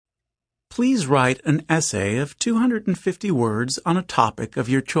Please write an essay of 250 words on a topic of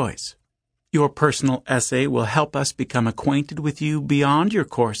your choice. Your personal essay will help us become acquainted with you beyond your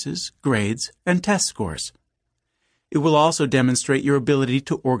courses, grades, and test scores. It will also demonstrate your ability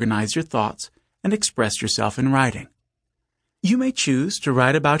to organize your thoughts and express yourself in writing. You may choose to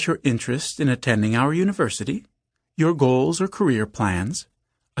write about your interest in attending our university, your goals or career plans,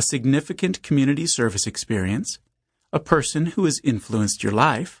 a significant community service experience, a person who has influenced your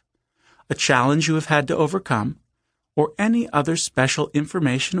life, a challenge you have had to overcome, or any other special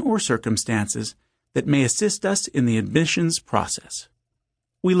information or circumstances that may assist us in the admissions process.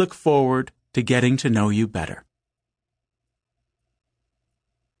 We look forward to getting to know you better.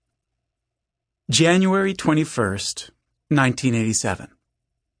 January 21st, 1987.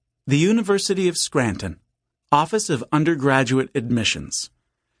 The University of Scranton, Office of Undergraduate Admissions,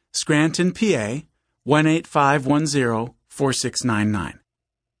 Scranton, PA, 18510-4699.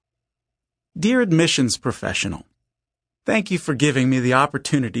 Dear Admissions Professional, thank you for giving me the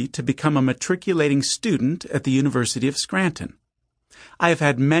opportunity to become a matriculating student at the University of Scranton. I have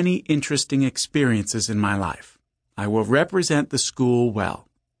had many interesting experiences in my life. I will represent the school well.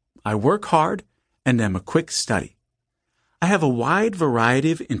 I work hard and am a quick study. I have a wide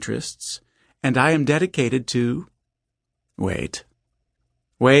variety of interests, and I am dedicated to... Wait.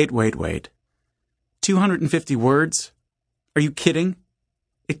 250 words? Are you kidding?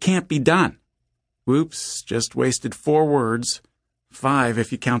 It can't be done. Whoops, just wasted 4 words. 5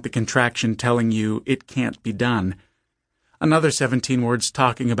 if you count the contraction telling you it can't be done. Another 17 words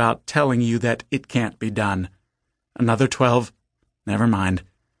talking about telling you that it can't be done. Another 12. Never mind.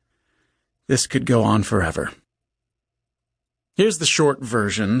 This could go on forever. Here's the short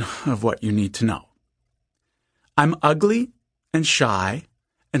version of what you need to know. I'm ugly and shy,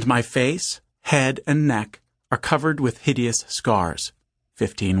 and my face, head, and neck are covered with hideous scars.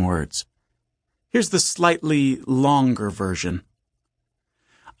 15 words. Here's the slightly longer version.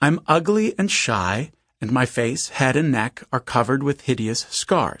 I'm ugly and shy, and my face, head, and neck are covered with hideous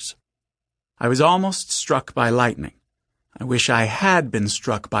scars. I was almost struck by lightning. I wish I had been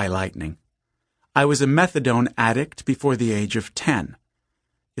struck by lightning. I was a methadone addict before the age of 10.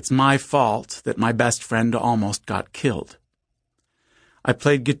 It's my fault that my best friend almost got killed. I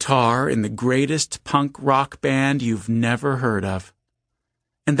played guitar in the greatest punk rock band you've never heard of.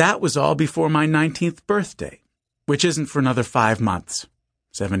 And that was all before my 19th birthday, which isn't for another 5 months.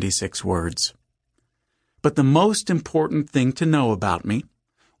 76 words. But the most important thing to know about me,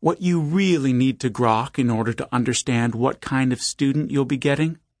 what you really need to grok in order to understand what kind of student you'll be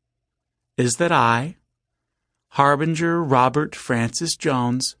getting, is that I, Harbinger Robert Francis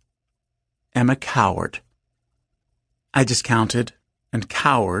Jones, am a coward. I just counted, and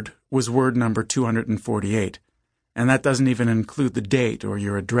coward was word number 248. And that doesn't even include the date or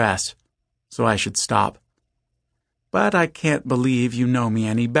your address, so I should stop. But I can't believe you know me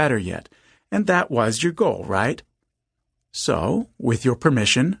any better yet, and that was your goal, right? So, with your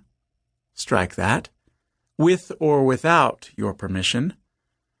permission, strike that. With or without your permission,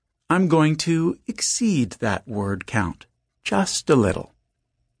 I'm going to exceed that word count, just a little.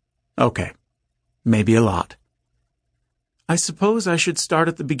 Okay, maybe a lot. I suppose I should start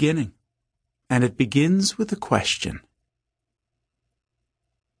at the beginning. And it begins with a question.